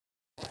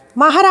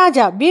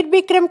Maharaja Bir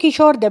Bikram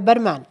Kishore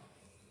Debbarman.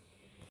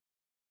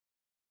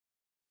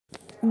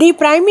 The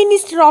Prime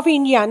Minister of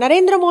India,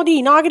 Narendra Modi,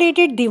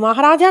 inaugurated the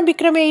Maharaja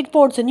Bikram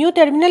Airport's new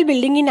terminal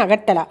building in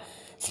Agartala,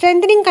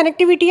 strengthening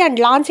connectivity and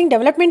launching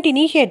development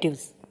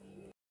initiatives.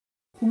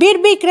 Bir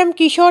Bikram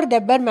Kishore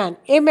Debbarman,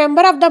 a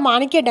member of the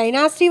Manikya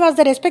dynasty, was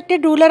the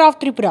respected ruler of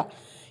Tripura.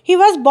 He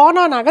was born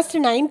on August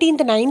 19,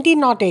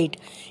 1908.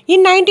 In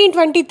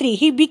 1923,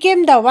 he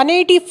became the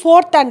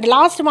 184th and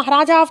last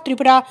Maharaja of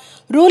Tripura,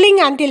 ruling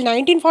until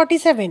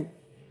 1947.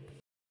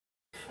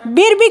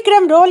 Bir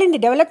Bikram's role in the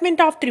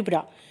development of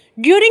Tripura.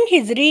 During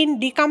his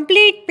reign, the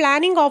complete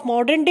planning of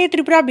modern-day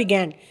Tripura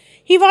began.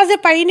 He was a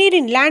pioneer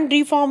in land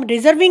reform,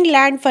 reserving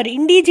land for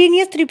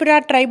indigenous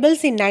Tripura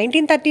tribals in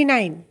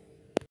 1939.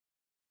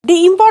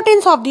 The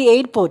importance of the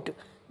airport.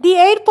 The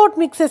airport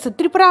mixes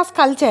Tripura's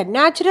culture,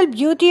 natural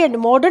beauty and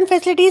modern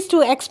facilities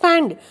to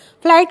expand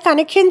flight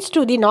connections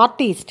to the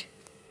northeast.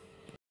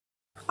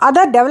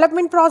 Other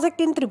development project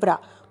in Tripura.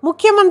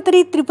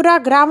 Mukhyamantri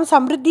Tripura Gram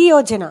Samriddhi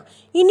Yojana,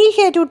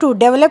 initiative to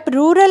develop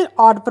rural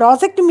or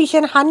project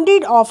mission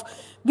 100 of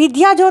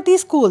Vidya Jyoti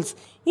schools,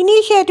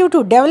 initiative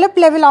to develop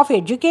level of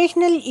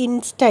educational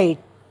in state.